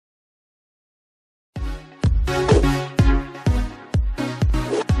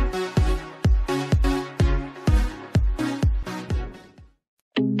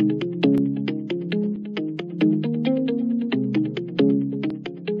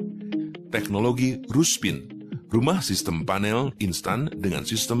teknologi RUSPIN, rumah sistem panel instan dengan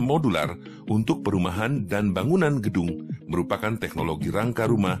sistem modular untuk perumahan dan bangunan gedung, merupakan teknologi rangka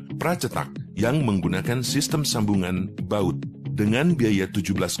rumah pracetak yang menggunakan sistem sambungan baut. Dengan biaya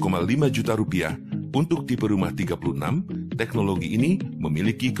 17,5 juta rupiah untuk tipe rumah 36, teknologi ini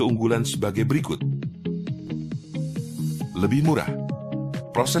memiliki keunggulan sebagai berikut. Lebih murah.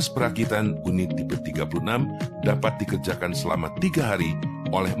 Proses perakitan unit tipe 36 dapat dikerjakan selama 3 hari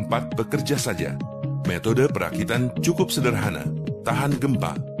oleh 4 pekerja saja. Metode perakitan cukup sederhana, tahan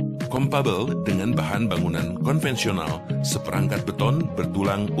gempa, kompatibel dengan bahan bangunan konvensional seperangkat beton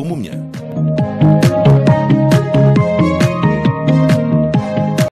bertulang umumnya.